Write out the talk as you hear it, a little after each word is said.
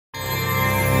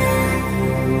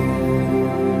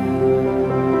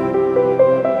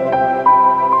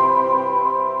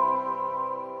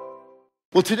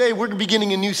Well, today we're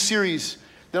beginning a new series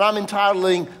that I'm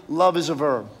entitling Love is a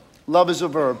Verb. Love is a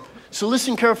verb. So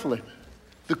listen carefully.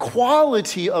 The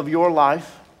quality of your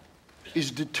life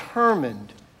is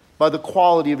determined by the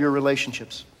quality of your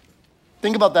relationships.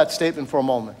 Think about that statement for a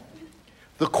moment.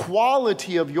 The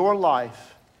quality of your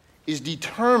life is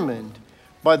determined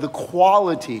by the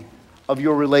quality of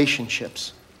your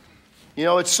relationships. You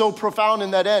know, it's so profound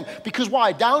in that end. Because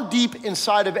why? Down deep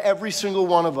inside of every single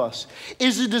one of us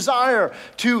is a desire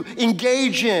to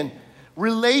engage in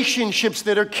relationships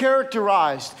that are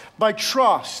characterized by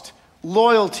trust,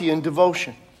 loyalty, and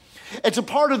devotion. It's a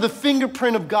part of the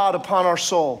fingerprint of God upon our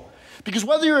soul. Because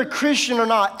whether you're a Christian or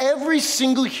not, every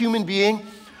single human being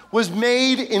was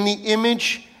made in the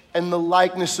image and the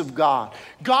likeness of God.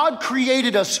 God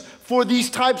created us for these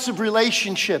types of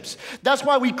relationships. That's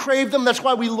why we crave them. That's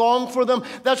why we long for them.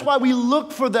 That's why we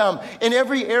look for them in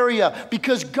every area,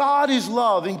 because God is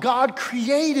love and God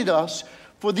created us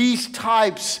for these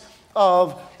types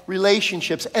of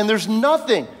relationships. And there's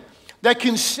nothing that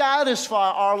can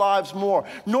satisfy our lives more,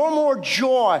 nor more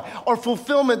joy or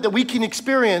fulfillment that we can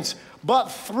experience, but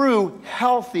through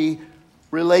healthy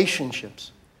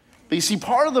relationships. But you see,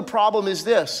 part of the problem is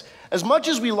this. As much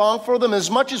as we long for them, as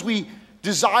much as we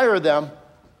desire them,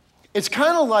 it's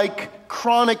kind of like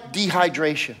chronic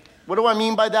dehydration. What do I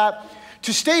mean by that?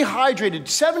 To stay hydrated,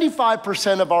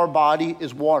 75% of our body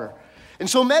is water. And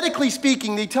so medically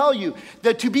speaking, they tell you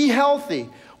that to be healthy,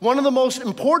 one of the most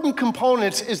important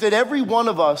components is that every one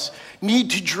of us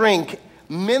need to drink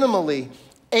minimally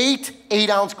 8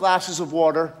 8-ounce glasses of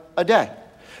water a day.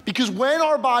 Because when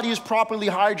our body is properly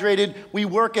hydrated, we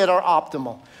work at our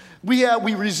optimal.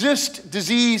 We resist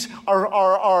disease.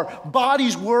 Our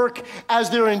bodies work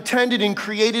as they're intended and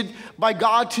created by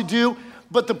God to do.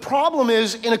 But the problem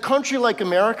is, in a country like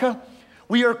America,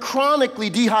 we are chronically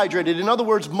dehydrated. In other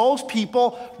words, most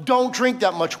people don't drink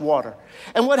that much water.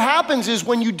 And what happens is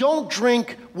when you don't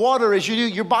drink water as you do,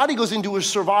 your body goes into a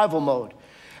survival mode.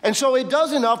 And so it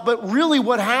does enough, but really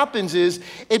what happens is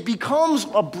it becomes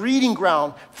a breeding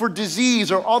ground for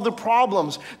disease or other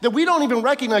problems that we don't even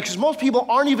recognize, because most people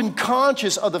aren't even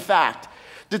conscious of the fact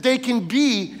that they can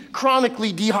be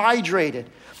chronically dehydrated.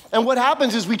 And what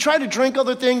happens is we try to drink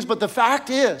other things, but the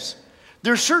fact is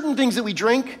there are certain things that we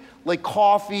drink, like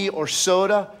coffee or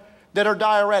soda, that are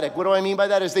diuretic. What do I mean by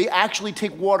that? Is they actually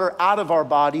take water out of our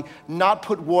body, not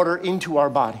put water into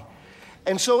our body.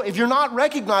 And so if you're not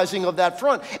recognizing of that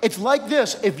front, it's like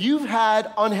this. If you've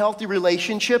had unhealthy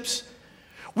relationships,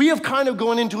 we have kind of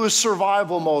gone into a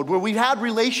survival mode where we've had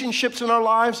relationships in our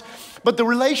lives, but the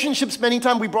relationships many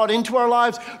times we brought into our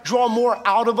lives draw more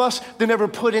out of us than ever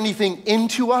put anything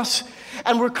into us.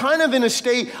 And we're kind of in a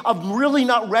state of really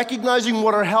not recognizing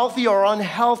what are healthy or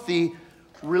unhealthy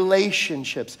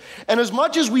relationships. And as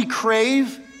much as we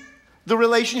crave the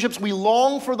relationships, we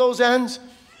long for those ends,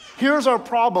 here's our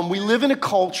problem. We live in a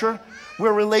culture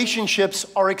where relationships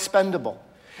are expendable.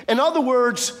 In other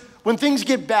words, when things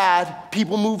get bad,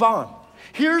 people move on.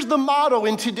 Here's the motto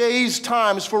in today's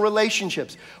times for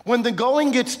relationships. When the going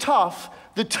gets tough,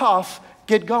 the tough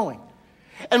get going.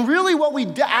 And really what we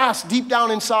ask deep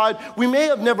down inside, we may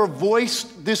have never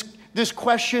voiced this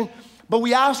question, but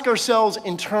we ask ourselves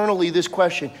internally this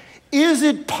question: is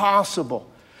it possible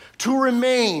to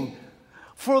remain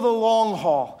for the long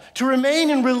haul, to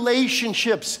remain in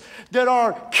relationships that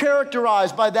are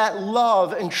characterized by that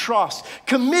love and trust,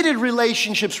 committed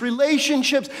relationships,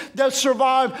 relationships that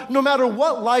survive no matter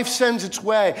what life sends its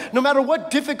way, no matter what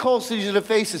difficulties it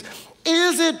faces?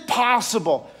 Is it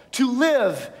possible to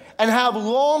live and have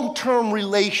long-term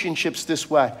relationships this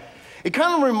way? It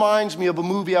kind of reminds me of a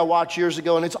movie I watched years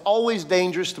ago, and it's always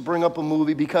dangerous to bring up a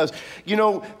movie because, you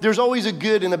know, there's always a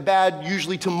good and a bad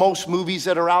usually to most movies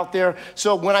that are out there.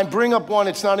 So when I bring up one,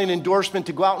 it's not an endorsement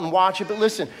to go out and watch it. But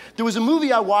listen, there was a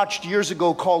movie I watched years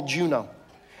ago called Juno.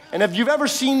 And if you've ever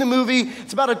seen the movie,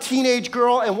 it's about a teenage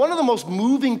girl, and one of the most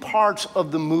moving parts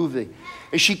of the movie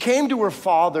is she came to her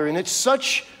father, and it's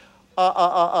such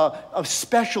a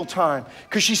special time,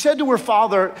 because she said to her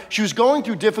father, she was going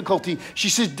through difficulty. She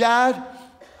said, "Dad,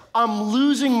 I'm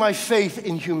losing my faith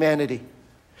in humanity."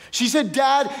 She said,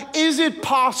 "Dad, is it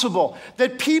possible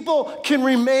that people can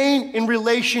remain in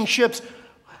relationships?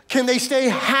 Can they stay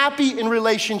happy in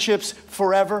relationships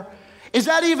forever? Is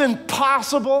that even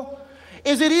possible?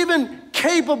 Is it even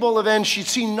capable of end?" She'd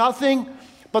seen nothing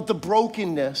but the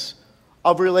brokenness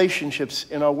of relationships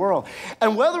in our world.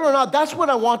 And whether or not, that's what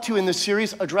I want to in this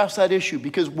series, address that issue,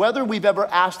 because whether we've ever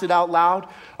asked it out loud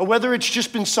or whether it's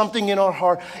just been something in our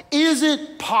heart, is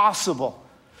it possible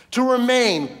to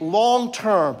remain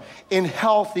long-term in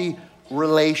healthy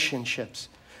relationships?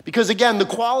 Because again, the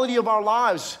quality of our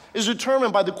lives is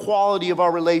determined by the quality of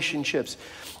our relationships.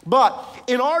 But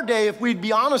in our day, if we'd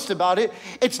be honest about it,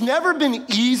 it's never been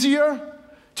easier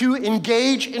to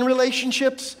engage in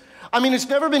relationships. I mean, it's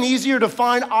never been easier to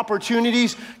find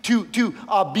opportunities to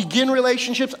begin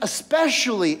relationships,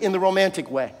 especially in the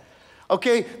romantic way.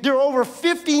 Okay, there are over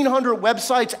 1,500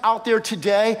 websites out there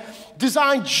today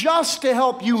designed just to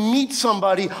help you meet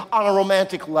somebody on a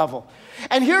romantic level.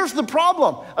 And here's the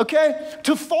problem, okay?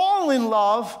 To fall in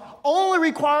love only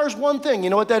requires one thing. You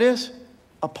know what that is?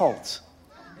 A pulse.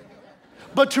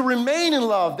 But to remain in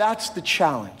love, that's the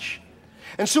challenge.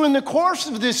 And so in the course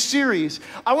of this series,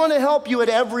 I want to help you at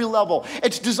every level.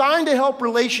 It's designed to help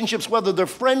relationships, whether they're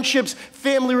friendships,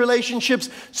 family relationships,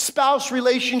 spouse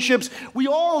relationships. We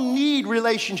all need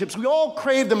relationships. We all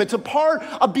crave them. It's a part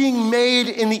of being made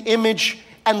in the image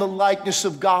and the likeness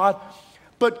of God.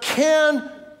 But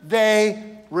can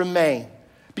they remain?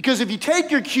 Because if you take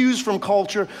your cues from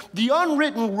culture, the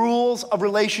unwritten rules of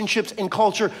relationships in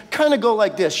culture kind of go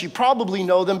like this. You probably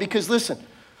know them because, listen,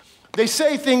 they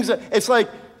say things, it's like,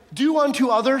 do unto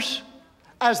others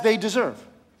as they deserve.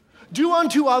 Do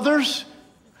unto others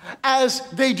as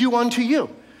they do unto you.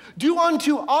 Do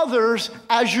unto others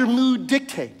as your mood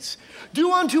dictates.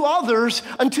 Do unto others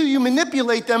until you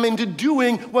manipulate them into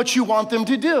doing what you want them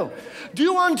to do.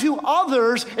 Do unto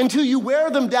others until you wear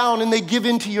them down and they give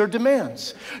in to your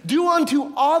demands. Do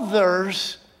unto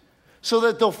others so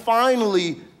that they'll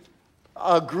finally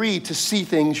agree to see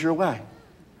things your way.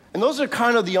 And those are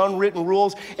kind of the unwritten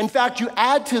rules. In fact, you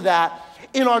add to that,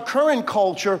 in our current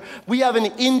culture, we have an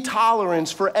intolerance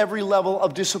for every level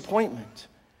of disappointment.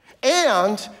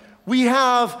 And we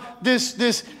have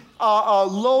this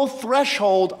low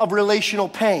threshold of relational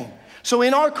pain. So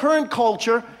in our current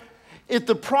culture, if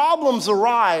the problems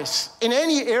arise in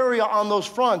any area on those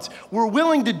fronts, we're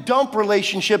willing to dump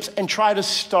relationships and try to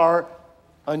start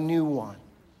a new one.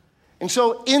 And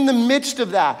so in the midst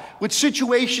of that, with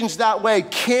situations that way,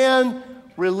 can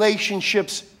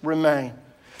relationships remain?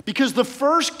 Because the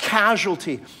first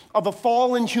casualty of a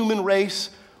fallen human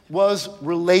race was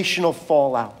relational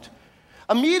fallout.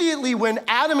 Immediately when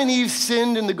Adam and Eve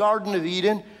sinned in the Garden of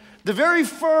Eden, the very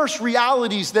first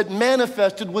realities that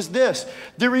manifested was this.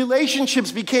 Their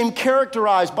relationships became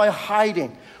characterized by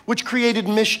hiding, which created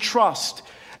mistrust.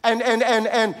 And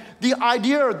the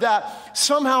idea that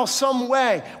somehow, some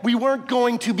way, we weren't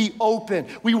going to be open.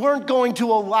 We weren't going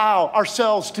to allow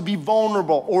ourselves to be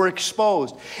vulnerable or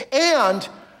exposed. And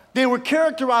they were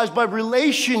characterized by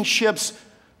relationships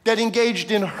that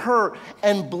engaged in hurt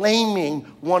and blaming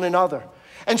one another.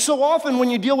 And so often when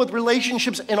you deal with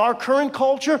relationships in our current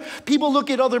culture, people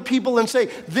look at other people and say,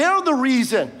 they're the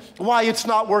reason why it's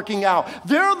not working out.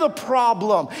 They're the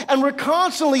problem. And we're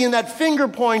constantly in that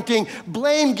finger-pointing,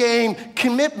 blame game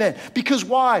commitment. Because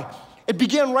why? It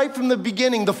began right from the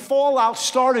beginning. The fallout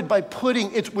started by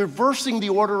reversing the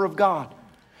order of God.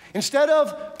 Instead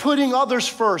of putting others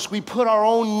first, we put our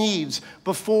own needs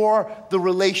before the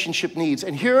relationship needs.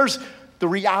 And here's the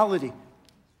reality.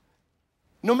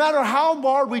 No matter how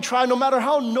hard we try, no matter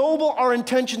how noble our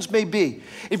intentions may be,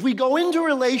 if we go into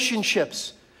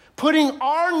relationships putting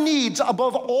our needs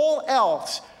above all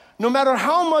else, no matter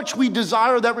how much we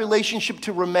desire that relationship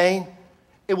to remain,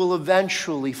 it will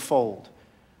eventually fold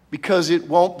because it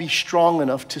won't be strong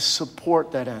enough to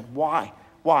support that end. Why?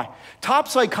 Why? Top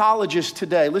psychologists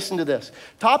today, listen to this.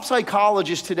 Top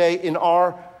psychologists today in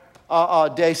our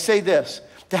day say this: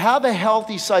 to have a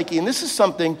healthy psyche, and this is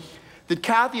something that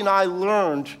Kathy and I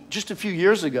learned just a few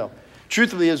years ago,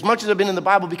 truthfully, as much as I've been in the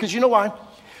Bible, because you know why?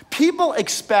 People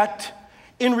expect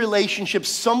in relationships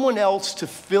someone else to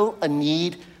fill a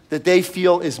need that they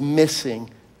feel is missing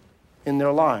in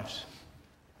their lives.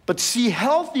 But see,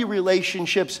 healthy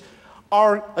relationships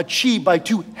are achieved by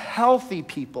two healthy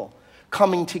people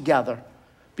coming together.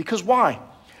 Because why?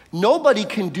 Nobody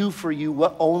can do for you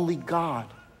what only God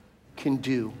can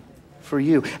do for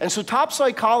you. And so top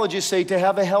psychologists say to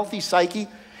have a healthy psyche,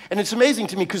 and it's amazing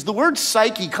to me because the word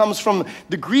psyche comes from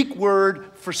the Greek word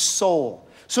for soul.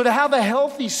 So to have a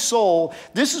healthy soul,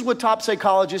 this is what top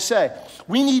psychologists say.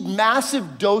 We need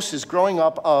massive doses growing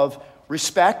up of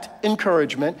respect,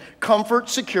 encouragement, comfort,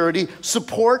 security,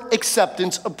 support,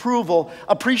 acceptance, approval,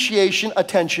 appreciation,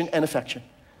 attention, and affection.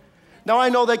 Now I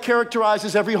know that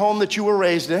characterizes every home that you were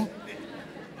raised in.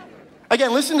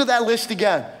 Again, listen to that list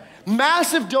again.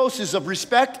 Massive doses of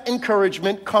respect,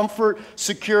 encouragement, comfort,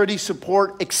 security,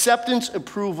 support, acceptance,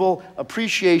 approval,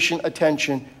 appreciation,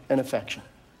 attention, and affection.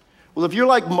 Well, if you're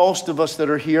like most of us that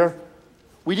are here,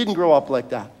 we didn't grow up like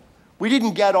that. We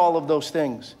didn't get all of those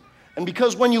things. And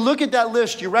because when you look at that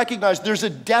list, you recognize there's a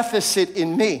deficit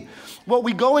in me. What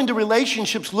we go into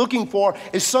relationships looking for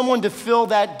is someone to fill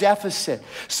that deficit,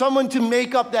 someone to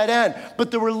make up that end.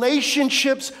 But the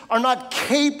relationships are not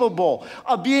capable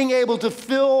of being able to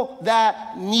fill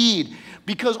that need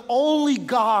because only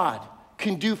God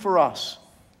can do for us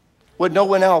what no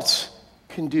one else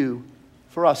can do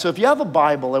for us. So if you have a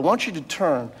Bible, I want you to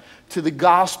turn to the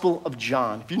Gospel of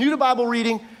John. If you're new to Bible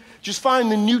reading, just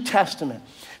find the New Testament.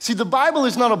 See, the Bible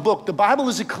is not a book. The Bible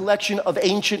is a collection of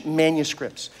ancient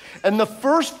manuscripts. And the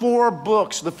first 4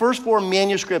 books, the first 4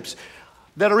 manuscripts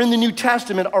that are in the New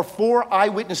Testament are 4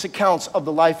 eyewitness accounts of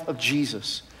the life of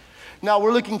Jesus. Now,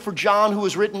 we're looking for John, who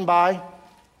was written by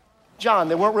John.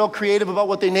 They weren't real creative about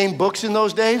what they named books in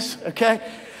those days, okay?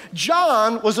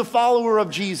 John was a follower of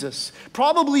Jesus,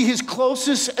 probably his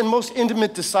closest and most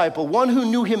intimate disciple, one who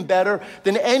knew him better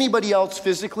than anybody else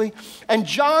physically. And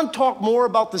John talked more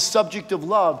about the subject of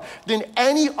love than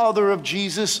any other of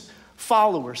Jesus'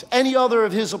 followers, any other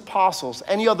of his apostles,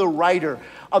 any other writer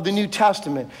of the New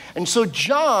Testament. And so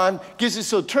John gives us,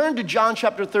 so turn to John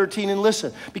chapter 13 and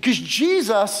listen, because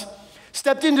Jesus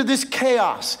stepped into this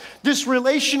chaos, this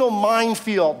relational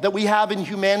minefield that we have in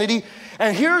humanity.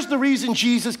 And here's the reason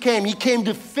Jesus came. He came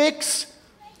to fix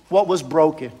what was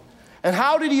broken. And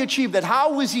how did he achieve that?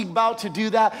 How was he about to do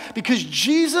that? Because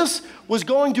Jesus was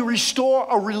going to restore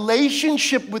a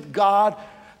relationship with God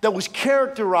that was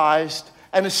characterized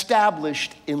and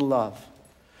established in love.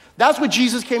 That's what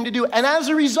Jesus came to do. And as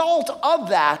a result of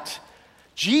that,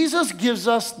 Jesus gives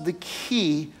us the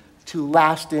key to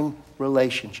lasting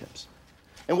relationships.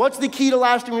 And what's the key to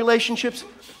lasting relationships?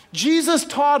 Jesus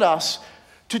taught us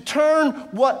to turn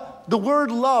what the word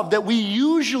love that we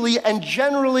usually and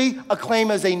generally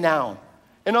acclaim as a noun.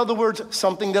 In other words,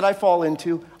 something that I fall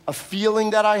into, a feeling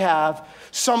that I have,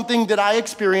 something that I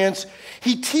experience.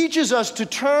 He teaches us to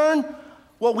turn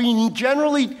what we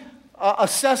generally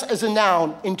assess as a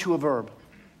noun into a verb.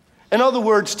 In other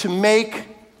words, to make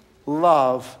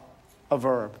love a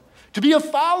verb. To be a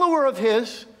follower of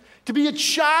his, to be a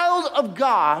child of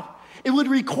God, it would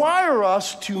require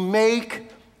us to make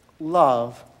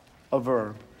love a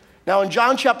verb. Now in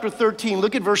John chapter 13,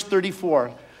 look at verse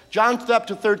 34. John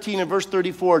chapter 13 and verse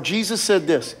 34, Jesus said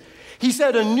this. He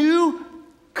said, a new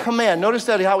command. Notice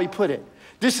that how he put it.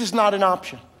 This is not an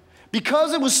option.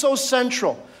 Because it was so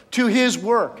central to his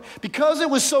work, because it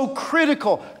was so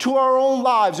critical to our own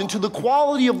lives and to the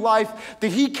quality of life that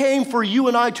he came for you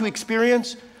and I to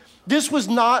experience, this was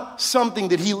not something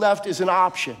that he left as an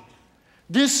option.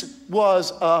 This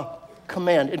was a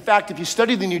command. In fact, if you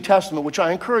study the New Testament, which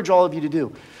I encourage all of you to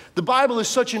do, the Bible is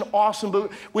such an awesome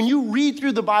book. When you read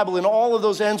through the Bible in all of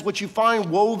those ends, what you find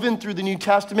woven through the New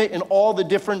Testament and all the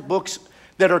different books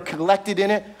that are collected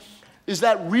in it, is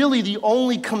that really the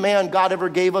only command God ever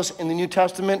gave us in the New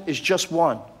Testament is just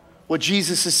one. What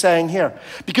Jesus is saying here.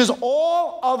 Because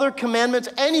all other commandments,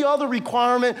 any other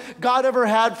requirement God ever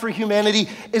had for humanity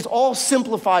is all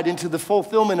simplified into the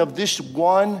fulfillment of this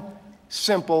one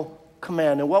simple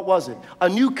command. And what was it? A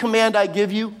new command I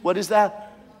give you. What is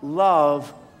that?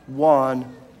 Love one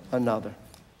another.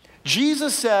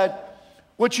 Jesus said,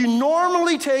 what you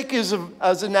normally take as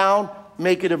a noun,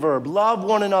 make it a verb. Love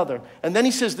one another. And then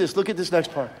he says this, look at this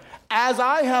next part. As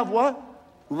I have what?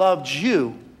 Loved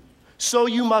you, so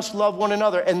you must love one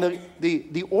another. And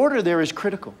the order there is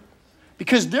critical.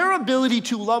 Because their ability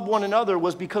to love one another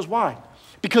was because why?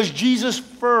 Because Jesus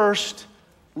first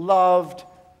loved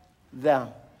them.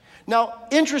 Now,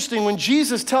 interesting, when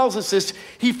Jesus tells us this,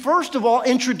 he first of all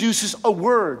introduces a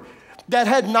word that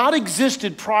had not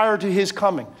existed prior to his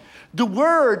coming. The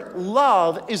word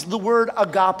love is the word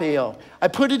agapeo. I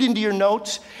put it into your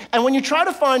notes. And when you try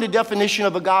to find a definition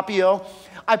of agapeo,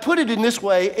 I put it in this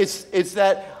way. It's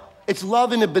that it's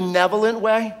love in a benevolent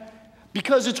way.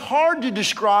 Because it's hard to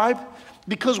describe.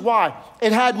 Because why?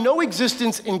 It had no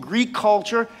existence in Greek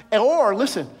culture. Or,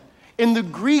 listen, in the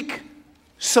Greek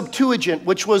Septuagint,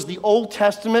 which was the Old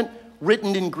Testament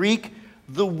written in Greek,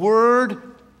 the word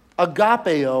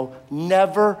agapeo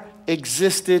never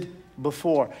existed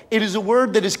before. It is a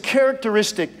word that is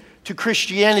characteristic to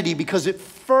Christianity because it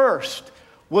first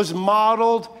was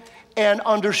modeled and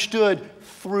understood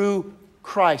through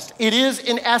Christ. It is,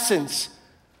 in essence,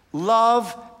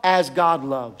 love as God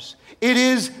loves. It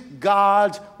is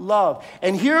God's love.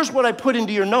 And here's what I put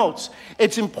into your notes.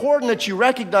 It's important that you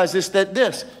recognize this,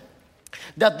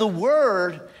 that the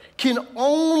word can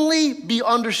only be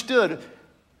understood,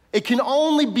 it can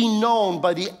only be known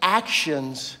by the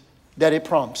actions that it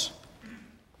prompts.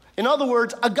 In other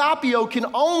words, agapeo can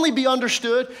only be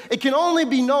understood, it can only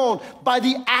be known by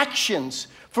the actions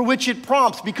for which it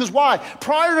prompts. Because why?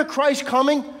 Prior to Christ's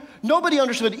coming, Nobody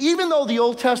understood. Even though the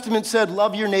Old Testament said,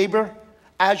 love your neighbor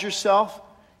as yourself,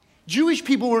 Jewish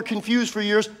people were confused for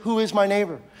years, who is my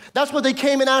neighbor? That's what they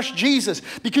came and asked Jesus,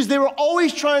 because they were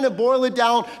always trying to boil it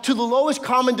down to the lowest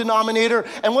common denominator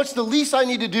and what's the least I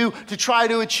need to do to try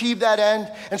to achieve that end.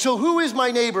 And so who is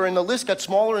my neighbor? And the list got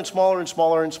smaller and smaller and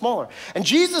smaller and smaller. And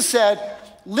Jesus said,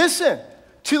 listen,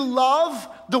 to love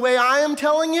the way I am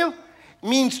telling you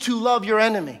means to love your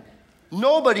enemy.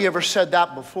 Nobody ever said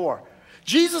that before.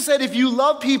 Jesus said, if you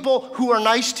love people who are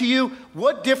nice to you,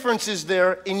 what difference is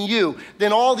there in you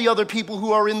than all the other people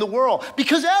who are in the world?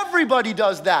 Because everybody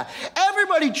does that.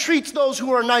 Everybody treats those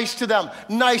who are nice to them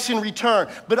nice in return.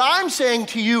 But I'm saying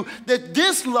to you that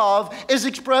this love is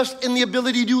expressed in the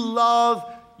ability to love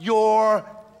your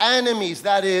enemies.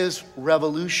 That is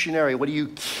revolutionary. What, are you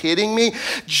kidding me?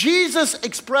 Jesus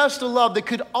expressed a love that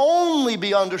could only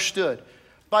be understood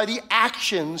by the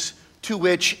actions to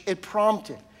which it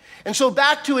prompted. And so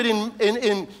back to it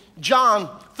in John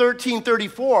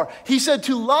 13:34, he said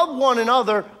to love one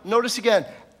another, notice again,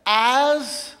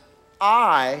 as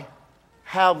I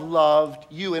have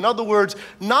loved you. In other words,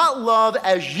 not love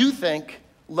as you think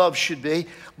love should be,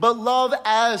 but love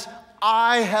as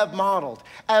I have modeled,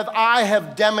 as I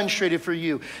have demonstrated for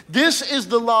you. This is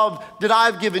the love that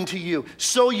I've given to you,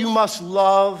 so you must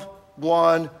love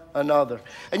one another.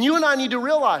 And you and I need to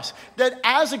realize that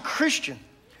as a Christian,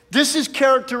 this is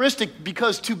characteristic,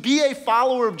 because to be a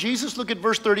follower of Jesus, look at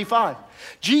verse 35.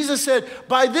 Jesus said,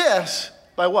 by this,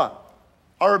 by what?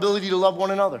 Our ability to love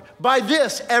one another. By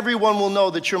this, everyone will know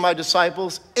that you're my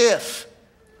disciples if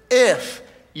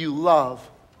you love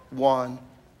one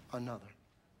another.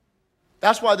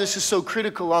 That's why this is so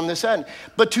critical on this end.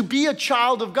 But to be a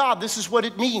child of God, this is what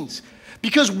it means.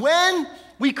 Because when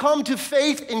we come to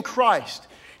faith in Christ,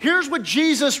 here's what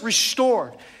Jesus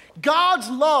restored. God's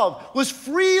love was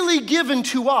freely given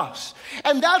to us.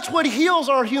 And that's what heals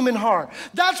our human heart.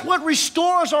 That's what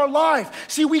restores our life.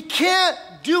 See, we can't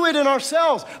do it in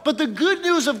ourselves. But the good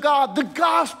news of God, the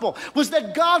gospel, was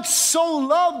that God so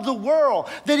loved the world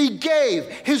that he gave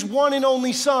his one and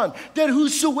only Son, that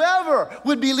whosoever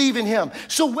would believe in him.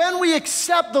 So when we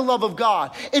accept the love of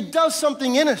God, it does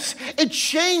something in us. It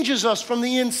changes us from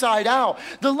the inside out.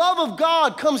 The love of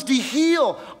God comes to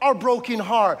heal our broken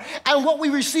heart. And what we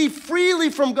receive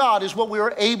freely from God is what we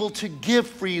are able to give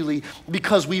freely,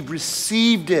 because we've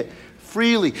received it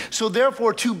freely. So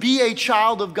therefore, to be a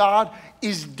child of God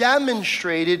is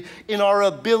demonstrated in our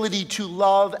ability to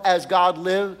love as God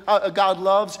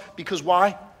loves. Because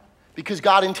why? Because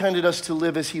God intended us to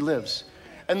live as he lives.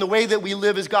 And the way that we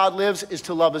live as God lives is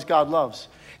to love as God loves.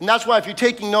 And that's why if you're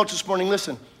taking notes this morning,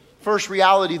 listen. First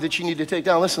reality that you need to take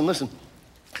down. Listen.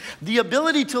 The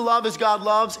ability to love as God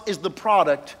loves is the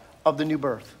product of the new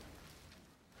birth.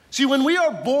 See, when we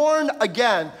are born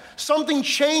again, something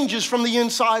changes from the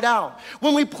inside out.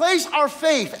 When we place our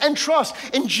faith and trust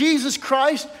in Jesus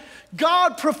Christ,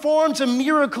 God performs a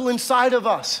miracle inside of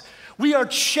us. We are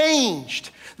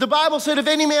changed. The Bible said, if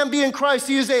any man be in Christ,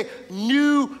 he is a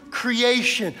new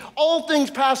creation. All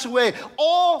things pass away.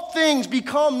 All things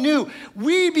become new.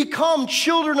 We become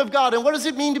children of God. And what does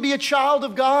it mean to be a child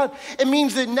of God? It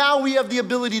means that now we have the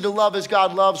ability to love as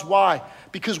God loves. Why?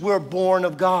 Because we're born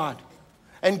of God.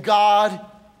 And God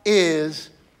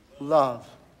is love.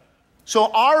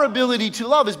 So our ability to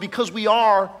love is because we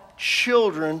are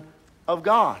children of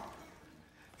God.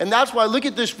 And that's why, look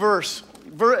at this verse.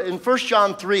 In 1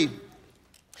 John 3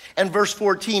 and verse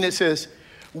 14, it says,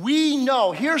 we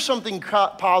know, here's something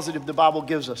positive the Bible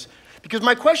gives us. Because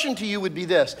my question to you would be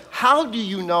this: how do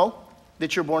you know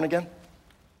that you're born again?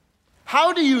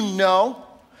 How do you know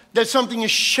that something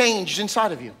has changed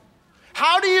inside of you?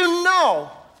 How do you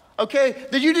know, okay,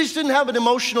 that you just didn't have an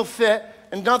emotional fit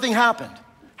and nothing happened?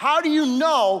 How do you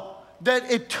know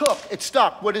that it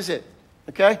stuck? What is it?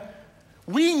 Okay?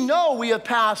 We know we have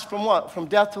passed from what? From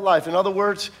death to life. In other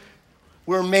words,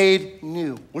 we're made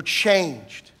new. We're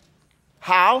changed.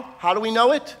 How? How do we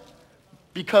know it?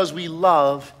 Because we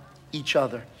love each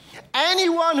other.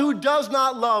 Anyone who does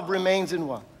not love remains in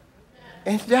what?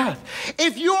 In death.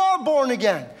 If you are born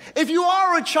again, if you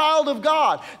are a child of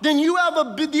God, then you have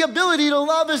the ability to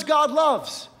love as God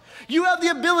loves. You have the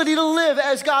ability to live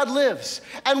as God lives.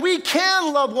 And we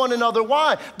can love one another.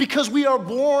 Why? Because we are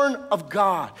born of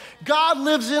God. God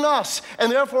lives in us,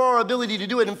 and therefore our ability to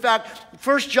do it. In fact,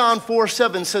 1 John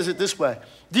 4:7 says it this way: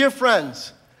 dear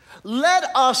friends, let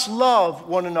us love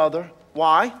one another.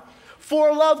 Why?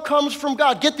 For love comes from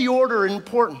God. Get the order and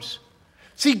importance.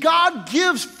 See, God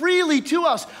gives freely to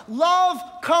us. Love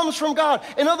comes from God.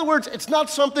 In other words, it's not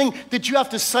something that you have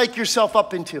to psych yourself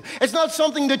up into. It's not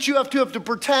something that you have to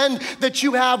pretend that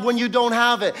you have when you don't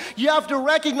have it. You have to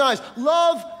recognize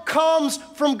love comes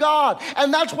from God.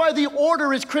 And that's why the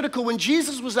order is critical. When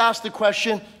Jesus was asked the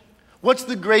question, what's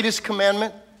the greatest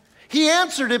commandment? He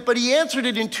answered it, but he answered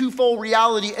it in twofold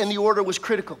reality, and the order was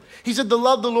critical. He said to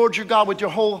love the Lord your God with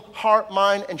your whole heart,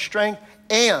 mind, and strength,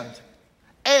 and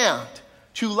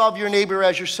to love your neighbor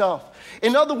as yourself.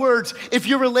 In other words, if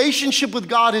your relationship with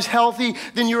God is healthy,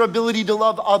 then your ability to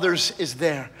love others is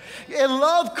there. And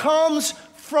love comes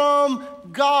from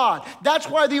God. That's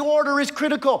why the order is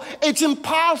critical. It's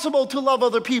impossible to love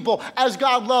other people as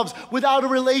God loves without a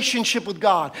relationship with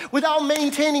God, without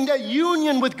maintaining that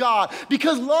union with God,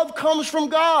 because love comes from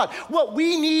God. What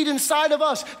we need inside of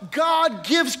us, God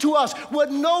gives to us what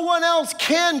no one else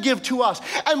can give to us.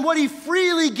 And what he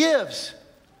freely gives,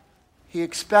 he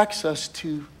expects us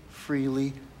to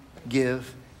freely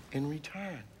give in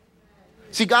return.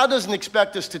 See, God doesn't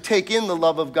expect us to take in the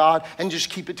love of God and just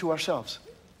keep it to ourselves.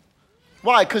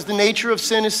 Why? Because the nature of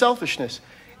sin is selfishness.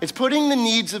 It's putting the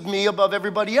needs of me above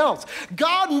everybody else.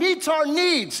 God meets our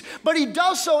needs, but he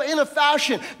does so in a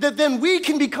fashion that then we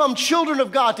can become children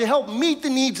of God to help meet the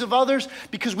needs of others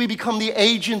because we become the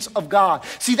agents of God.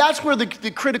 See, that's where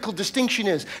the critical distinction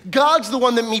is. God's the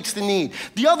one that meets the need.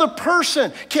 The other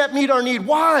person can't meet our need.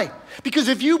 Why? Because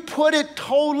if you put it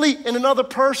totally in another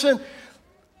person,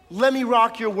 let me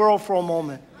rock your world for a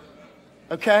moment,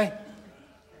 okay?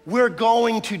 We're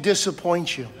going to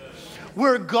disappoint you.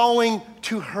 We're going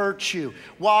to hurt you.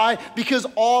 Why? Because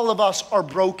all of us are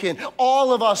broken.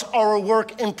 All of us are a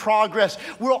work in progress.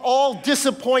 We'll all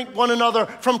disappoint one another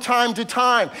from time to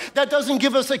time. That doesn't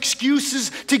give us excuses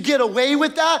to get away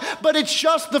with that, but it's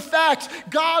just the facts.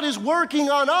 God is working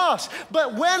on us.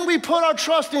 But when we put our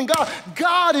trust in God,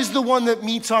 God is the one that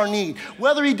meets our need.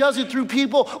 Whether he does it through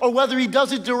people or whether he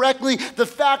does it directly, the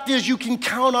fact is you can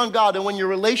count on God. And when your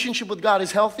relationship with God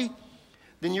is healthy,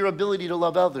 then your ability to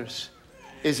love others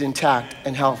is intact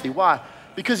and healthy. Why?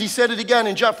 Because he said it again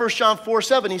in 1 John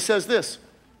 4:7. He says this,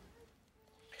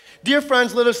 dear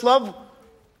friends, let us love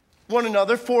one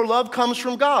another, for love comes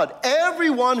from God.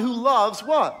 Everyone who loves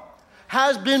what?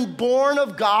 Has been born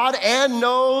of God and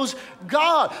knows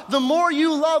God. The more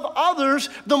you love others,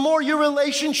 the more your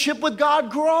relationship with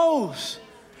God grows.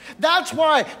 That's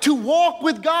why to walk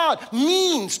with God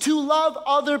means to love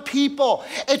other people.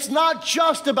 It's not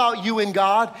just about you and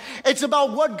God. It's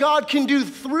about what God can do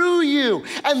through you.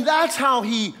 And that's how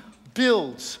he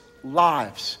builds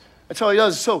lives. That's how he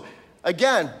does. So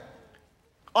again,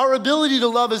 our ability to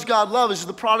love as God loves is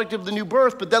the product of the new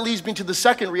birth. But that leads me to the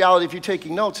second reality, if you're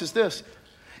taking notes, is this,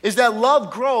 is that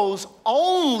love grows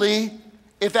only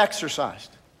if exercised.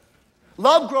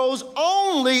 Love grows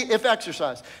only if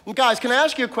exercised. And guys, can I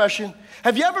ask you a question?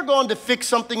 Have you ever gone to fix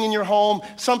something in your home,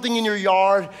 something in your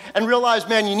yard, and realized,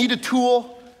 man, you need a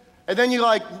tool? And then you're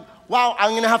like, wow,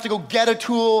 I'm gonna have to go get a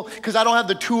tool because I don't have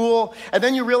the tool. And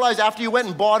then you realize after you went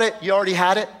and bought it, you already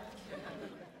had it.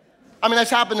 I mean, that's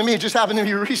happened to me. It just happened to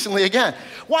me recently again.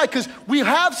 Why? Because we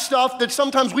have stuff that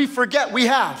sometimes we forget we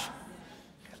have.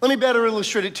 Let me better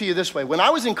illustrate it to you this way. When I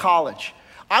was in college,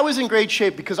 I was in great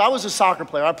shape because I was a soccer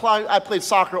player. I played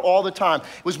soccer all the time.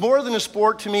 It was more than a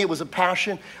sport to me. It was a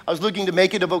passion. I was looking to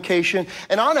make it a vocation.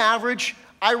 And on average,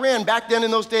 I ran back then in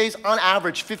those days, on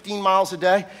average, 15 miles a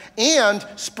day and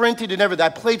sprinted and everything. I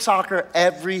played soccer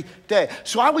every day.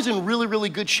 So I was in really, really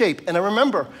good shape. And I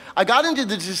remember I got into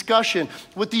the discussion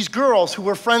with these girls who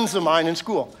were friends of mine in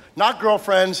school. Not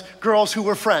girlfriends, girls who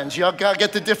were friends. You gotta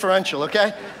get the differential,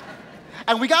 okay?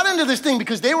 And we got into this thing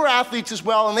because they were athletes as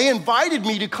well, and they invited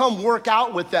me to come work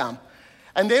out with them.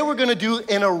 And they were gonna do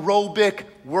an aerobic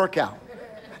workout.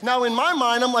 Now, in my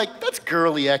mind, I'm like, that's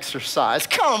girly exercise.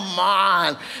 Come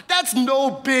on, that's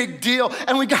no big deal.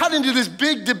 And we got into this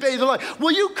big debate. They're like,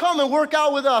 will you come and work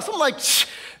out with us? I'm like,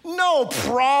 no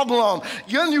problem.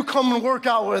 You come and work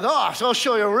out with us. I'll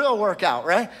show you a real workout,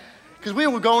 right? Because we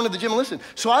were going to the gym and listen.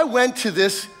 So I went to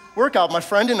this workout, my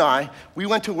friend and I, we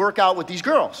went to work out with these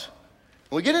girls.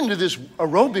 We get into this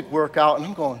aerobic workout, and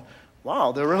I'm going,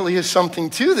 wow, there really is something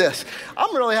to this.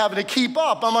 I'm really having to keep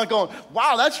up. I'm like going,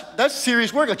 wow, that's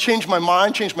serious work. I changed my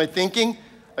mind, changed my thinking,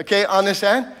 okay, on this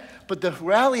end. But the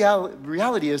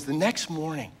reality is the next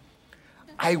morning,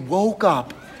 I woke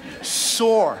up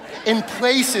sore in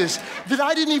places that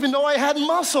I didn't even know I had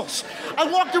muscles. I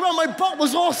walked around, my butt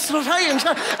was all tight, and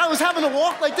I was having to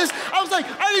walk like this. I was like,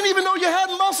 I didn't even know you had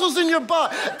muscles in your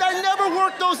butt. I never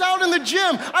worked those out in the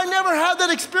gym. I never had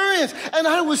that experience. And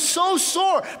I was so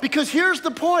sore because here's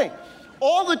the point.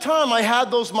 All the time I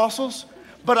had those muscles,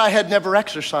 but I had never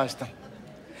exercised them.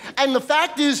 And the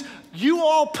fact is, you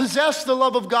all possess the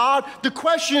love of God. The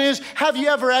question is, have you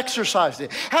ever exercised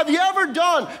it? Have you ever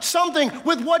done something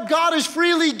with what God has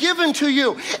freely given to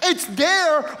you? It's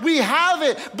there, we have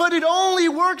it, but it only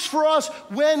works for us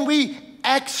when we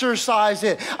exercise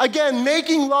it. Again,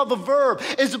 making love a verb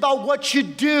is about what you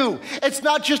do. It's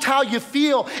not just how you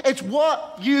feel, it's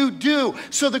what you do.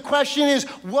 So the question is,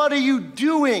 what are you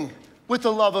doing with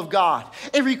the love of God?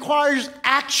 It requires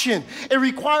action. It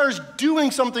requires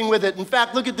doing something with it. In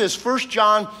fact, look at this. 1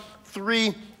 John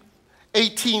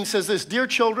 3:18 says this, "Dear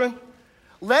children,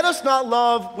 let us not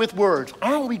love with words."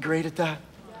 Aren't we great at that?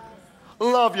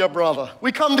 Love your brother.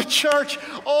 We come to church,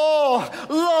 oh,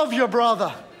 love your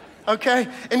brother. Okay?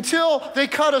 Until they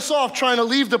cut us off trying to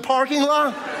leave the parking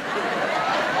lot.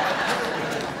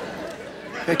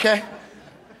 Okay?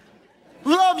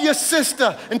 Love your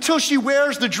sister until she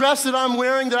wears the dress that I'm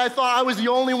wearing that I thought I was the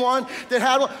only one that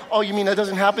had one. Oh, you mean that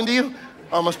doesn't happen to you?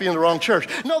 Oh, I must be in the wrong church.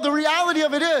 No, the reality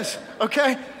of it is,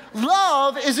 okay,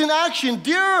 love is in action.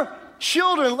 Dear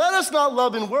children, let us not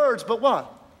love in words, but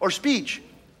what? Or speech,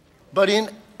 but in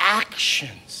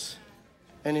actions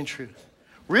and in truth.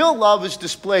 Real love is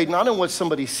displayed not in what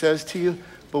somebody says to you,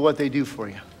 but what they do for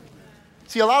you.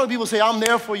 See, a lot of people say, I'm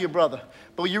there for you, brother.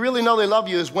 But you really know they love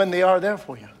you is when they are there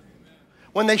for you.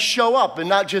 When they show up and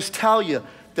not just tell you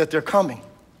that they're coming.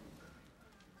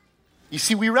 You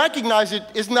see, we recognize it.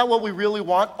 Isn't that what we really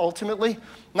want ultimately?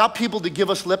 Not people to give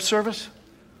us lip service.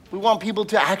 We want people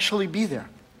to actually be there.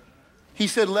 He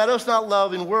said, let us not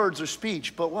love in words or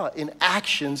speech, but what? In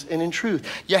actions and in truth.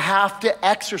 You have to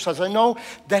exercise. I know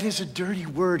that is a dirty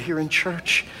word here in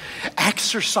church.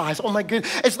 Exercise. Oh my goodness.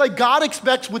 It's like God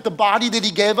expects with the body that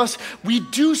he gave us, we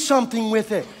do something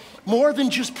with it. More than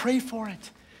just pray for it.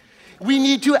 We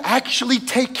need to actually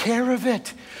take care of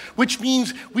it, which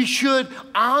means we should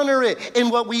honor it in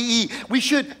what we eat. We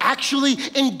should actually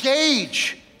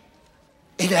engage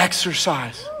in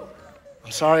exercise.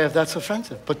 I'm sorry if that's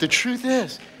offensive, but the truth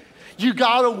is, you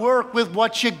gotta work with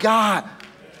what you got.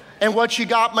 And what you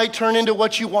got might turn into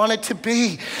what you want it to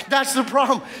be. That's the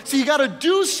problem. So you gotta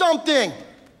do something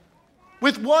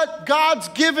with what God's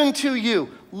given to you.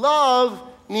 Love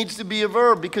needs to be a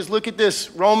verb, because look at this,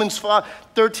 Romans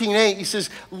 13:8, he says,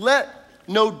 let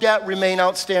no debt remain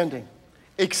outstanding,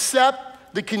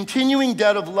 except the continuing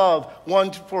debt of love one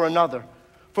for another.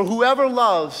 For whoever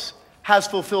loves has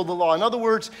fulfilled the law. In other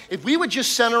words, if we would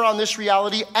just center on this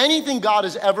reality, anything God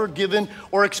has ever given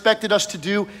or expected us to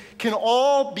do can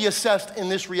all be assessed in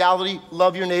this reality.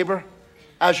 Love your neighbor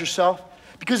as yourself.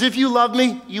 Because if you love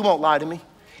me, you won't lie to me.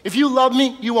 If you love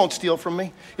me, you won't steal from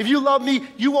me. If you love me,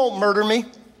 you won't murder me.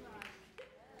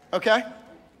 Okay?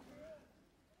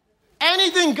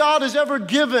 Anything God has ever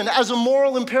given as a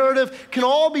moral imperative can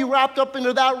all be wrapped up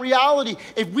into that reality.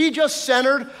 If we just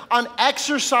centered on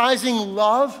exercising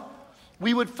love,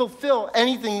 we would fulfill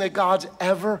anything that God's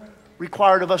ever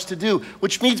required of us to do.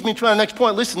 Which leads me to our next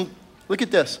point. Listen, look at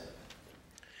this.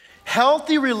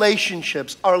 Healthy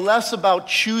relationships are less about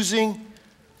choosing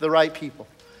the right people.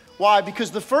 Why?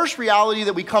 Because the first reality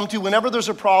that we come to whenever there's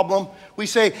a problem, we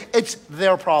say, it's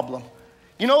their problem.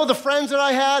 You know, the friends that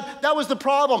I had, that was the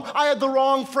problem. I had the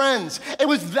wrong friends. It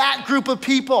was that group of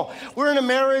people. We're in a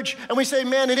marriage and we say,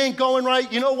 man, it ain't going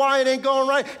right. You know why it ain't going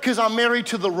right? Because I'm married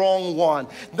to the wrong one.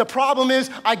 The problem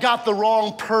is I got the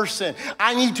wrong person.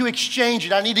 I need to exchange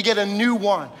it. I need to get a new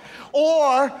one.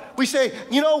 Or we say,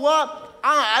 you know what?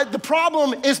 The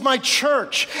problem is my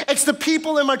church. It's the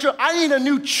people in my church. I need a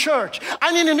new church.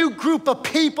 I need a new group of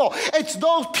people. It's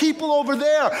those people over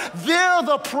there. They're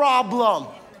the problem.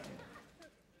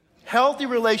 Healthy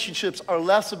relationships are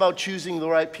less about choosing the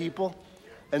right people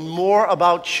and more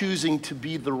about choosing to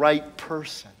be the right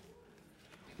person.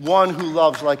 One who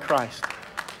loves like Christ.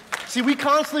 See, we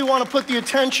constantly want to put the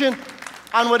attention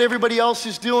on what everybody else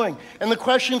is doing. And the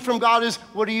question from God is,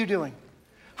 what are you doing?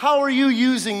 How are you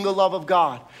using the love of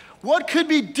God? What could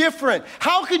be different?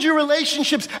 How could your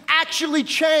relationships actually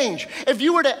change if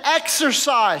you were to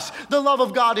exercise the love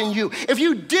of God in you? If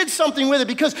you did something with it?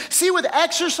 Because see, with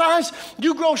exercise,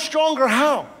 you grow stronger.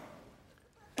 How?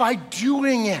 By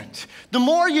doing it. The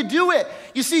more you do it,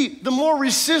 you see, the more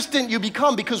resistant you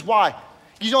become. Because why?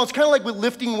 You know, it's kind of like with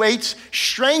lifting weights.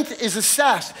 Strength is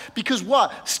assessed because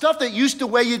what? Stuff that used to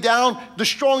weigh you down, the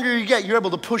stronger you get, you're able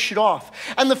to push it off.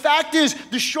 And the fact is,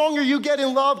 the stronger you get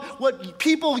in love, what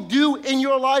people do in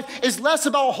your life is less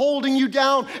about holding you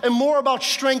down and more about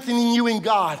strengthening you in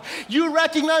God. You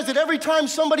recognize that every time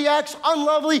somebody acts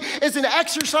unlovely is an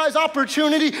exercise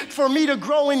opportunity for me to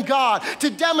grow in God, to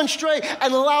demonstrate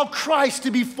and allow Christ to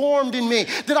be formed in me,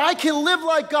 that I can live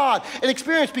like God and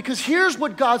experience, because here's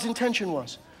what God's intention was.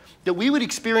 that we would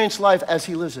experience life as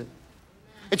he lives it.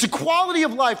 It's a quality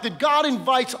of life that God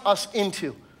invites us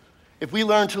into if we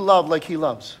learn to love like he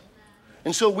loves.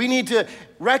 And so we need to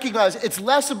recognize it's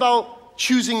less about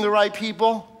choosing the right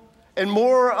people and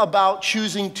more about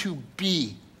choosing to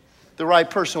be the right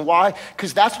person. Why?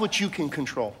 Because that's what you can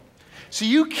control. So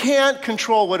you can't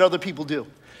control what other people do.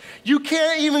 You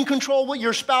can't even control what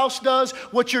your spouse does,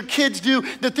 what your kids do.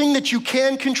 The thing that you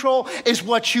can control is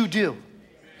what you do.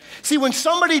 See, when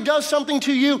somebody does something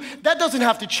to you, that doesn't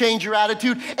have to change your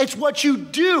attitude. It's what you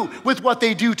do with what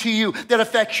they do to you that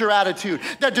affects your attitude,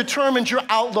 that determines your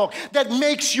outlook, that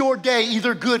makes your day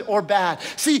either good or bad.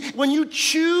 See, when you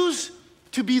choose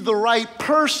to be the right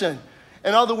person,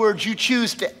 in other words, you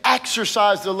choose to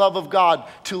exercise the love of God,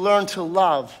 to learn to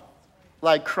love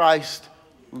like Christ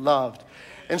loved.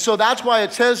 And so that's why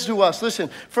it says to us, listen,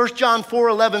 1 John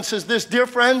 4:11 says this, dear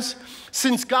friends,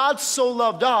 since God so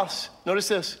loved us, notice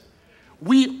this,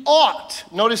 we ought,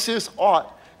 notice this,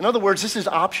 ought. In other words, this is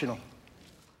optional.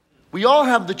 We all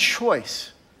have the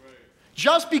choice.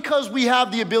 Just because we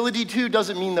have the ability to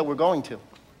doesn't mean that we're going to.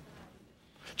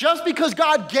 Just because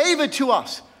God gave it to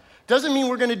us doesn't mean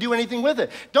we're going to do anything with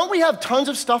it. Don't we have tons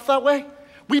of stuff that way?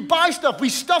 We buy stuff, we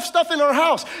stuff stuff in our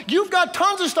house. You've got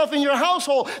tons of stuff in your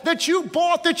household that you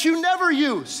bought that you never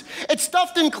use. It's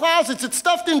stuffed in closets, it's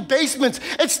stuffed in basements,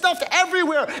 it's stuffed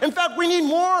everywhere. In fact, we need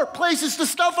more places to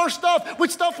stuff our stuff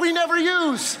with stuff we never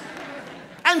use.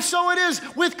 And so it is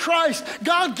with Christ.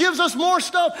 God gives us more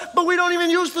stuff, but we don't even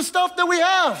use the stuff that we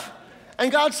have.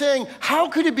 And God's saying, how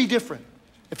could it be different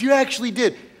if you actually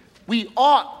did? We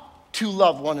ought to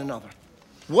love one another.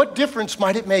 What difference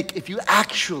might it make if you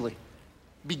actually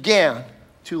began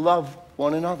to love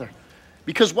one another?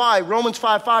 Because why? Romans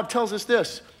 5:5 tells us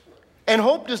this. And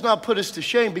hope does not put us to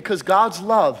shame because God's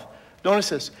love, notice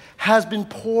this, has been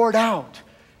poured out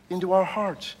into our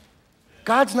hearts.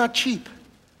 God's not cheap.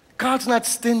 God's not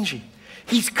stingy.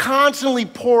 He's constantly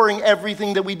pouring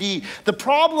everything that we need. The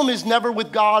problem is never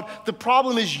with God. The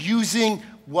problem is using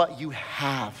what you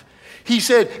have. He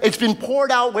said, it's been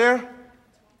poured out where?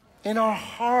 In our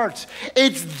hearts.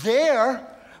 It's there,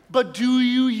 but do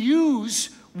you use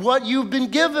what you've been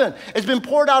given? It's been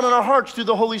poured out in our hearts through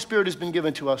the Holy Spirit has been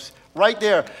given to us. Right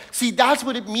there. See, that's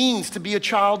what it means to be a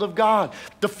child of God.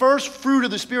 The first fruit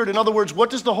of the Spirit. In other words, what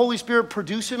does the Holy Spirit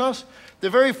produce in us? The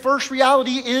very first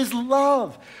reality is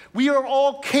love. We are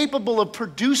all capable of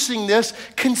producing this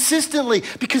consistently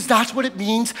because that's what it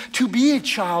means to be a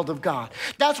child of God.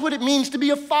 That's what it means to be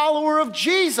a follower of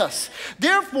Jesus.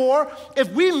 Therefore,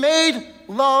 if we made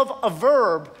love a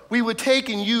verb, we would take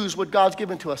and use what God's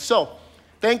given to us. So,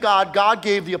 thank God, God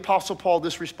gave the Apostle Paul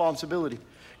this responsibility.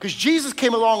 Because Jesus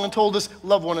came along and told us,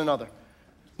 love one another.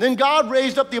 Then God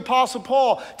raised up the Apostle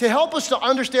Paul to help us to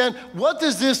understand what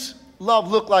does this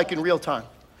love look like in real time?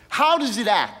 How does it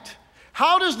act?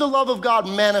 How does the love of God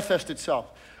manifest itself?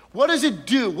 What does it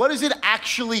do? What does it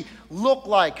actually look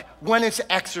like when it's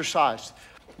exercised?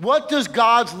 What does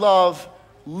God's love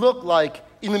look like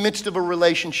in the midst of a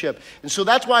relationship? And so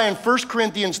that's why in 1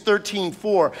 Corinthians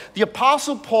 13:4, the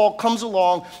Apostle Paul comes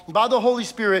along by the Holy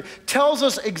Spirit, tells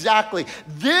us exactly,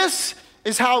 this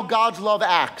is how God's love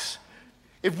acts.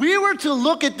 If we were to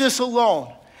look at this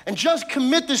alone and just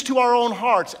commit this to our own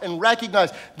hearts and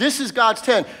recognize this is God's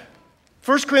 10,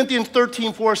 1 Corinthians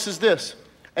 13:4 says this,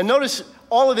 and notice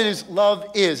all of it is love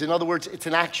is. In other words, it's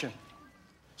an action.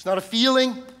 It's not a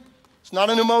feeling. It's not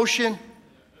an emotion.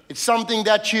 It's something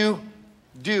that you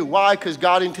do. Why? Because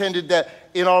God intended that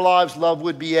in our lives, love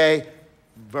would be a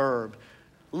verb.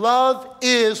 Love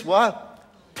is what?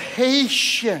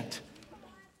 Patient.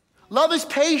 Love is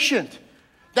patient.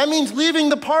 That means leaving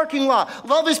the parking lot.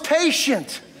 Love is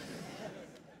patient.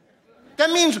 That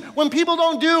means when people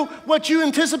don't do what you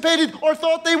anticipated or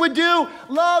thought they would do,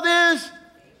 love is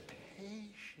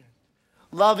patient.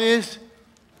 Love is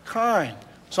kind.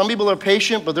 Some people are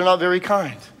patient, but they're not very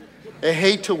kind. They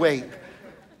hate to wait.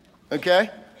 Okay?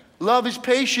 Love is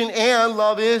patient and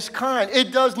love is kind.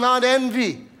 It does not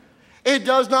envy. It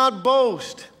does not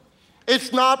boast.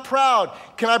 It's not proud.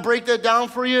 Can I break that down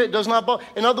for you? It does not boast.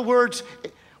 In other words,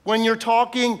 when you're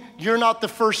talking, you're not the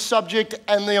first subject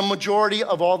and the majority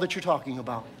of all that you're talking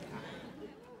about.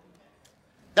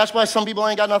 That's why some people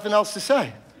ain't got nothing else to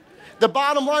say. The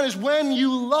bottom line is when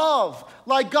you love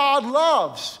like God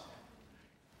loves,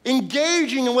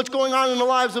 engaging in what's going on in the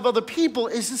lives of other people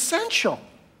is essential.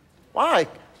 Why?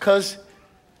 Because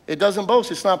it doesn't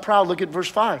boast. It's not proud. Look at verse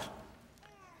 5.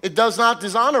 It does not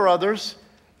dishonor others.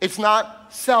 It's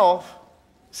not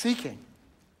self-seeking.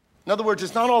 In other words,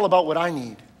 it's not all about what I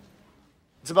need.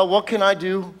 It's about what can I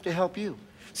do to help you.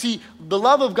 See, the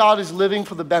love of God is living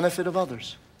for the benefit of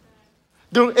others.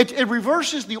 It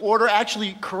reverses the order,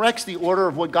 actually corrects the order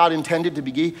of what God intended to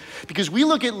be, because we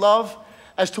look at love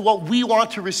as to what we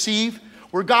want to receive,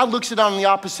 where God looks at it on the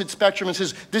opposite spectrum and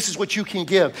says, this is what you can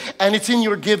give. And it's in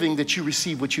your giving that you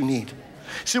receive what you need.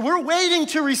 So we're waiting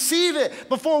to receive it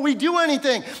before we do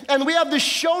anything. And we have this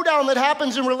showdown that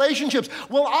happens in relationships.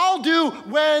 Well, I'll do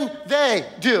when they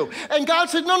do. And God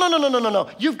said, no.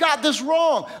 You've got this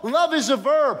wrong. Love is a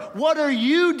verb. What are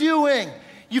you doing?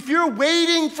 If you're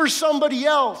waiting for somebody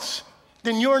else,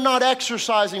 then you're not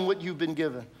exercising what you've been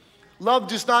given. Love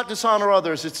does not dishonor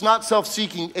others. It's not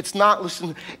self-seeking. It's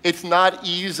not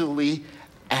easily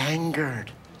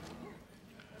angered.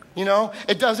 You know,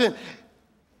 it doesn't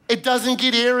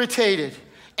get irritated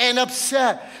and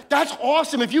upset. That's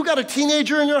awesome. If you got a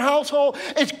teenager in your household,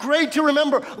 it's great to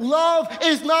remember, love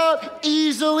is not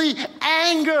easily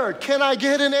angered. Can I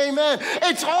get an amen?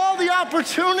 It's all the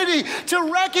opportunity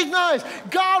to recognize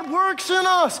God works in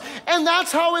us, and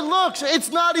that's how it looks. It's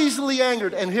not easily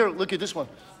angered. And here, look at this one.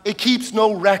 It keeps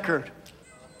no record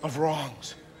of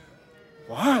wrongs.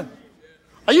 What?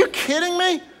 Are you kidding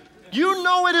me? You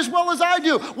know it as well as I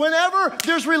do. Whenever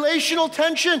there's relational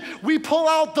tension, we pull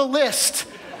out the list.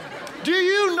 Do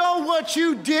you know what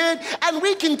you did? And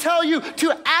we can tell you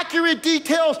to accurate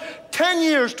details 10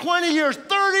 years, 20 years,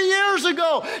 30 years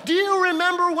ago. Do you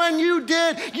remember when you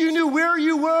did? You knew where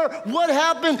you were, what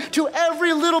happened to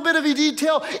every little bit of a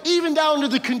detail, even down to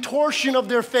the contortion of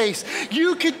their face.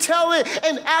 You could tell it,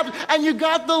 and you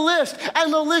got the list,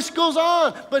 and the list goes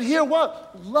on. But hear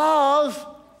what? Love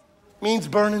means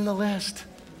burning the list.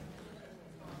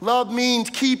 Love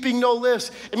means keeping no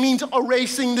list. It means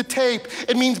erasing the tape.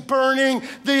 It means burning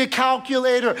the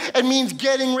calculator. It means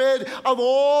getting rid of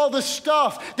all the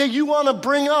stuff that you want to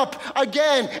bring up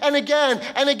again and again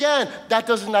and again.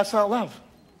 That's not love.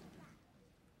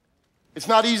 It's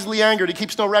not easily angered. It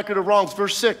keeps no record of wrongs.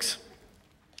 Verse 6.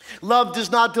 Love does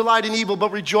not delight in evil,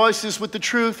 but rejoices with the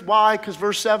truth. Why? Because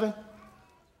verse 7.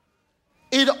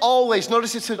 It always,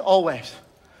 notice it said always.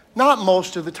 Not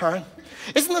most of the time.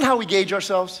 Isn't that how we gauge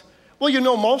ourselves? Well, you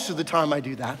know, most of the time I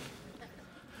do that.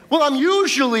 Well, I'm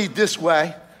usually this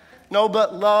way. No,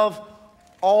 but love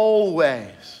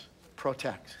always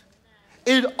protects.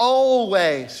 It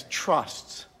always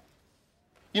trusts.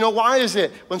 You know, why is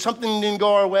it when something didn't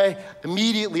go our way,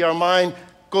 immediately our mind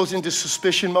goes into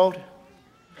suspicion mode?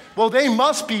 Well, they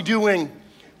must be doing,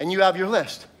 and you have your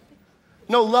list.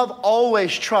 No, love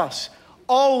always trusts,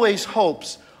 always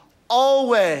hopes,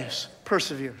 always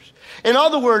perseveres. In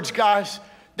other words, guys,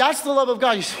 that's the love of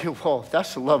God. You say, well, if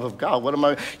that's the love of God, what am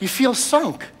I? You feel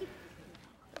sunk.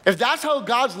 If that's how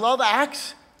God's love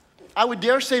acts, I would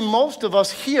dare say most of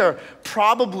us here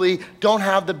probably don't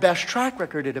have the best track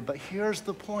record at it. But here's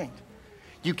the point.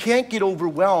 You can't get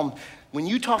overwhelmed. When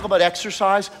you talk about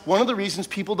exercise, one of the reasons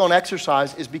people don't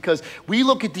exercise is because we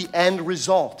look at the end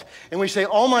result and we say,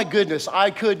 oh my goodness,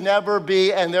 I could never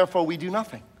be, and therefore we do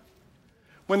nothing.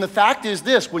 When the fact is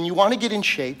this, when you want to get in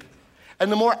shape,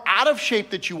 and the more out of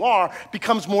shape that you are,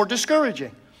 becomes more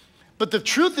discouraging. But the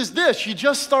truth is this, you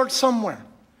just start somewhere.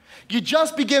 You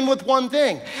just begin with one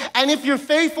thing. And if you're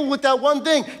faithful with that one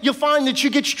thing, you'll find that you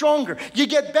get stronger, you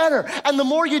get better. And the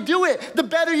more you do it, the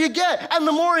better you get, and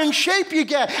the more in shape you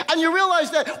get. And you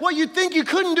realize that what you think you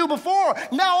couldn't do before,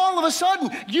 now all of a sudden,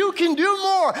 you can do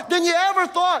more than you ever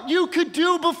thought you could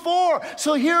do before.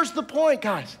 So here's the point,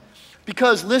 guys.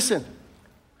 Because listen,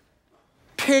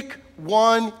 pick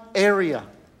one area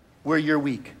where you're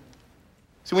weak.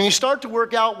 So when you start to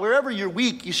work out, wherever you're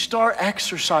weak, you start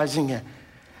exercising it.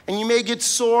 And you may get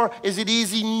sore. Is it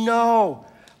easy? No.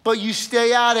 But you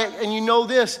stay at it, and you know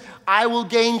this, I will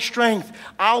gain strength.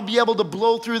 I'll be able to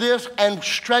blow through this and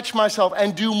stretch myself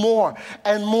and do more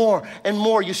and more and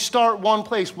more. You start one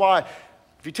place. Why?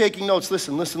 If you're taking notes,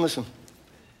 listen.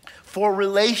 For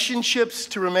relationships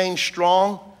to remain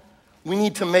strong, we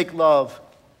need to make love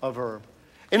a verb.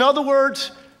 In other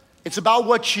words, it's about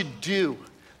what you do.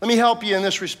 Let me help you in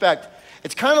this respect.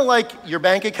 It's kind of like your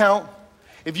bank account.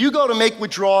 If you go to make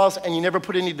withdrawals and you never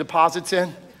put any deposits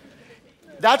in,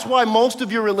 that's why most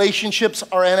of your relationships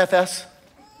are NFS.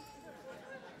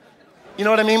 You know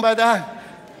what I mean by that?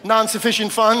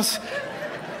 Non-sufficient funds.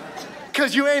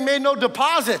 Because you ain't made no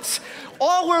deposits.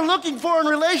 All we're looking for in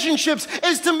relationships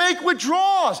is to make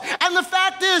withdrawals. And the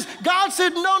fact is, God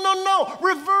said, no,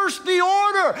 reverse the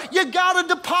order. You got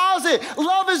to deposit.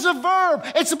 Love is a verb.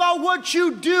 It's about what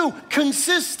you do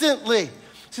consistently.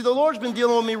 See, the Lord's been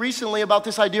dealing with me recently about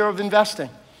this idea of investing.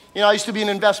 You know, I used to be an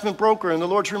investment broker, and the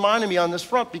Lord's reminded me on this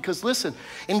front because, listen,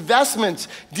 investments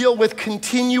deal with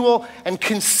continual and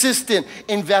consistent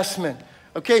investment,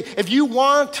 okay? If you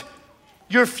want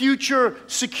your future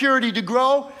security to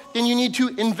grow, then you need to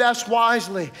invest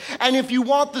wisely. And if you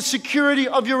want the security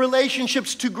of your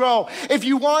relationships to grow, if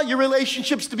you want your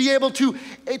relationships to be able to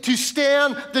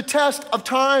stand the test of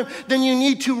time, then you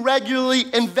need to regularly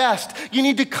invest. You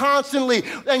need to constantly,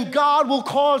 and God will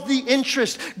cause the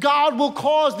interest. God will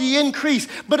cause the increase.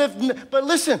 But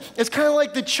listen, it's kind of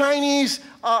like the Chinese,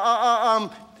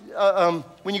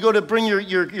 when you go to bring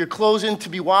your clothes in to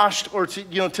be washed or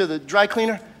to the dry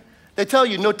cleaner, they tell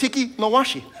you, no tiki, no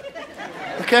washi.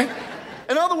 Okay?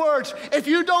 In other words, if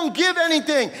you don't give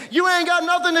anything, you ain't got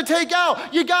nothing to take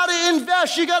out. You got to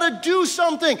invest. You got to do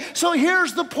something. So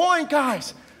here's the point,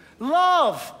 guys.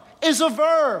 Love is a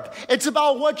verb. It's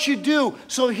about what you do.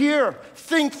 So here,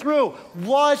 think through.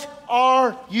 What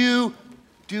are you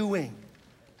doing?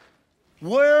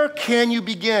 Where can you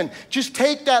begin? Just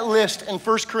take that list in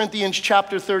 1 Corinthians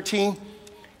chapter 13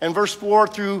 and verse 4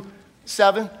 through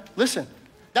 7. Listen.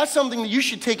 That's something that you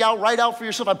should take out, write out for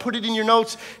yourself. I put it in your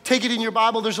notes, take it in your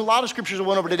Bible. There's a lot of scriptures I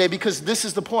went over today because this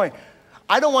is the point.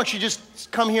 I don't want you to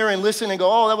just come here and listen and go,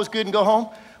 oh, that was good, and go home.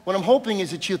 What I'm hoping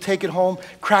is that you'll take it home,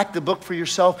 crack the book for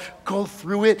yourself, go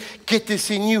through it, get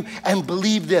this in you, and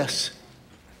believe this.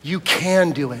 You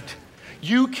can do it.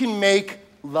 You can make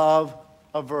love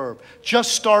a verb.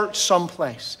 Just start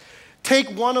someplace.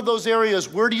 Take one of those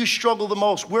areas. Where do you struggle the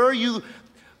most? Where are you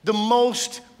the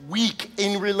most weak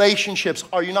in relationships?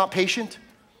 Are you not patient?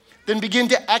 Then begin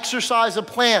to exercise a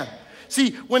plan.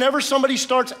 See, whenever somebody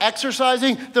starts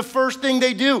exercising, the first thing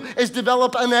they do is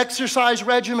develop an exercise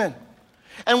regimen.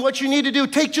 And what you need to do,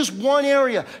 take just one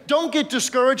area. Don't get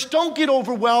discouraged. Don't get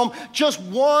overwhelmed. Just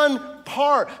one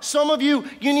part. Some of you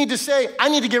need to say, I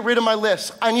need to get rid of my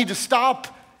list. I need to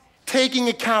stop taking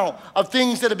account of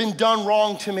things that have been done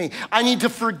wrong to me. I need to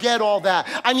forget all that.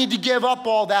 I need to give up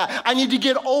all that. I need to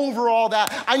get over all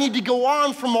that. I need to go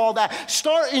on from all that.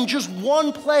 Start in just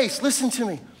one place. Listen to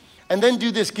me. And then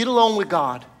do this. Get alone with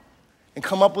God and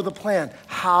come up with a plan.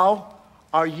 How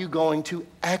are you going to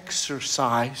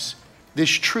exercise this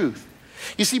truth?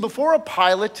 You see, before a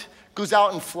pilot goes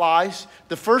out and flies,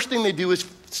 the first thing they do is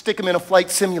stick him in a flight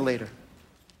simulator.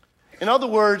 In other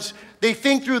words, they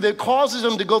think through that causes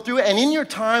them to go through it. And in your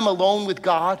time alone with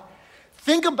God,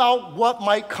 think about what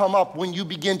might come up when you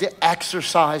begin to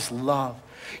exercise love.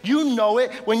 You know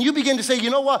it. When you begin to say, you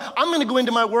know what, I'm going to go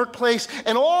into my workplace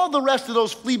and all the rest of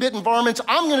those flea-bitten environments,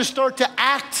 I'm going to start to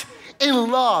act in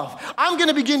love. I'm going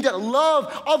to begin to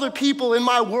love other people in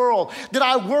my world that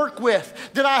I work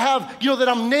with, that I have, that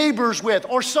I'm neighbors with,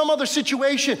 or some other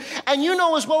situation. And you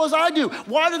know as well as I do,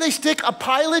 why do they stick a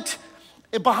pilot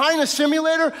behind a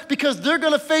simulator? Because they're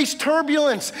going to face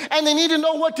turbulence and they need to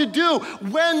know what to do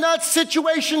when that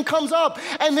situation comes up.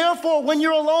 And therefore, when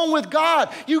you're alone with God,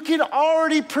 you can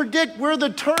already predict where the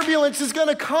turbulence is going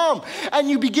to come and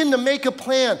you begin to make a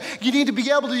plan. You need to be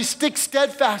able to stick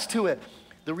steadfast to it.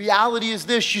 The reality is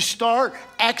this: you start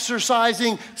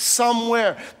exercising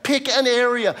somewhere. Pick an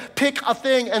area, pick a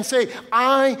thing, and say,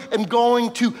 I am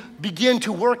going to begin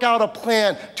to work out a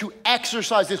plan to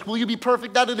exercise this. Will you be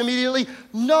perfect at it immediately?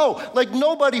 No, like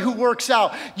nobody who works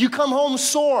out. You come home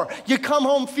sore. You come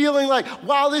home feeling like,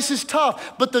 wow, this is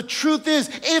tough. But the truth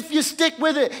is, if you stick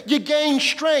with it, you gain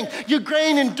strength, you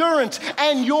gain endurance,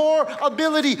 and your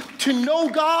ability to know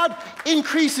God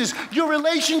increases. Your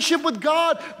relationship with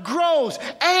God grows.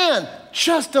 And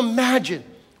just imagine,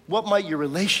 what might your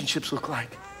relationships look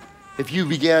like if you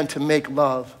began to make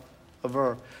love a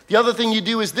verb? The other thing you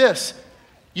do is this: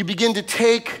 you begin to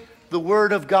take the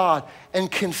word of God and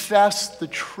confess the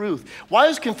truth. Why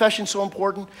is confession so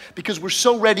important? Because we're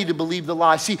so ready to believe the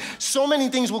lie. See, so many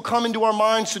things will come into our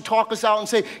minds to talk us out and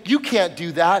say, you can't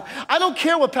do that. I don't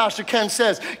care what Pastor Ken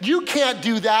says. You can't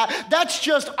do that. That's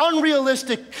just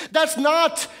unrealistic. That's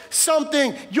not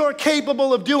something you're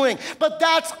capable of doing. But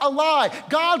that's a lie.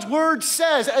 God's word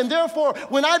says, and therefore,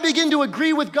 when I begin to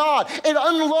agree with God, it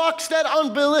unlocks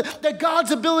that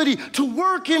God's ability to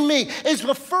work in me is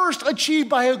first achieved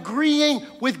by agreeing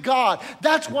with God.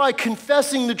 That's why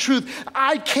confessing the truth,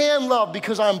 I can love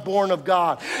because I'm born of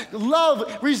God.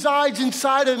 Love resides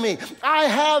inside of me. I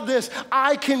have this.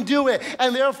 I can do it.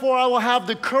 And therefore, I will have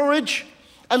the courage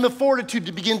and the fortitude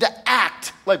to begin to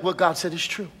act like what God said is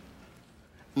true.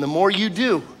 And the more you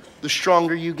do, the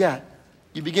stronger you get.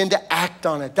 You begin to act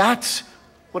on it. That's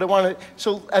what I want to.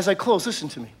 So as I close, listen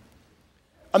to me.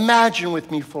 Imagine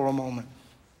with me for a moment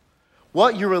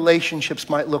what your relationships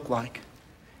might look like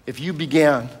if you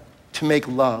began to make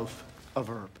love a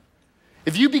verb.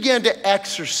 If you began to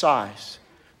exercise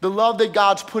the love that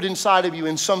God's put inside of you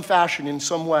in some fashion, in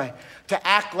some way, to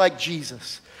act like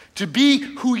Jesus, to be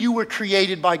who you were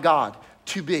created by God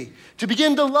to be. To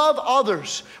begin to love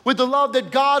others with the love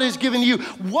that God has given you.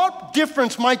 What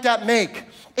difference might that make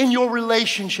in your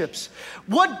relationships?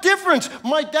 What difference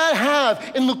might that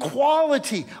have in the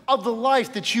quality of the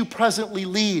life that you presently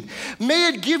lead? May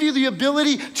it give you the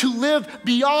ability to live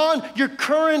beyond your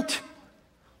current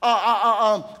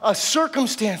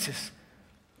circumstances.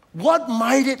 What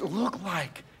might it look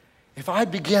like if I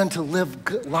began to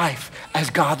live life as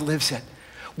God lives it?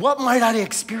 What might I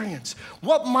experience?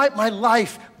 What might my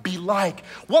life be like?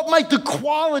 What might the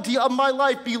quality of my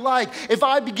life be like if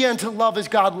I began to love as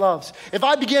God loves? If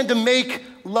I began to make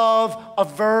love a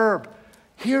verb?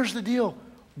 Here's the deal.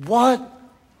 What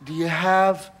do you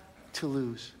have to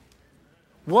lose?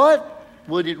 What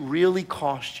would it really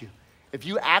cost you if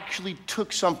you actually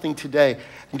took something today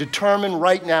and determined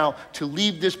right now to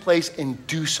leave this place and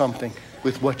do something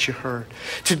with what you heard?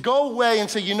 To go away and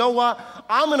say, you know what?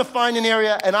 I'm going to find an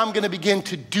area and I'm going to begin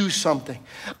to do something.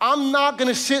 I'm not going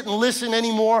to sit and listen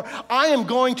anymore. I am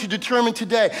going to determine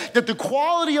today that the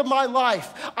quality of my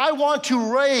life, I want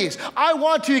to raise. I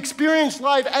want to experience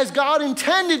life as God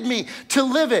intended me to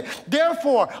live it.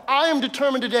 Therefore, I am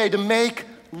determined today to make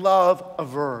love a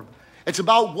verb. It's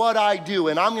about what I do,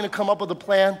 and I'm going to come up with a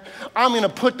plan. I'm going to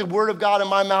put the word of God in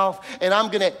my mouth, and I'm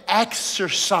going to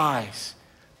exercise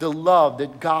the love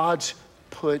that God's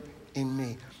put in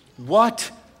me. What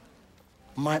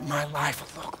might my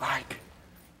life look like?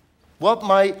 What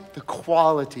might the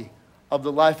quality of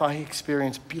the life I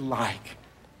experience be like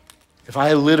if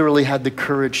I literally had the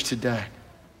courage today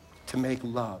to make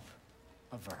love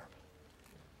a verb?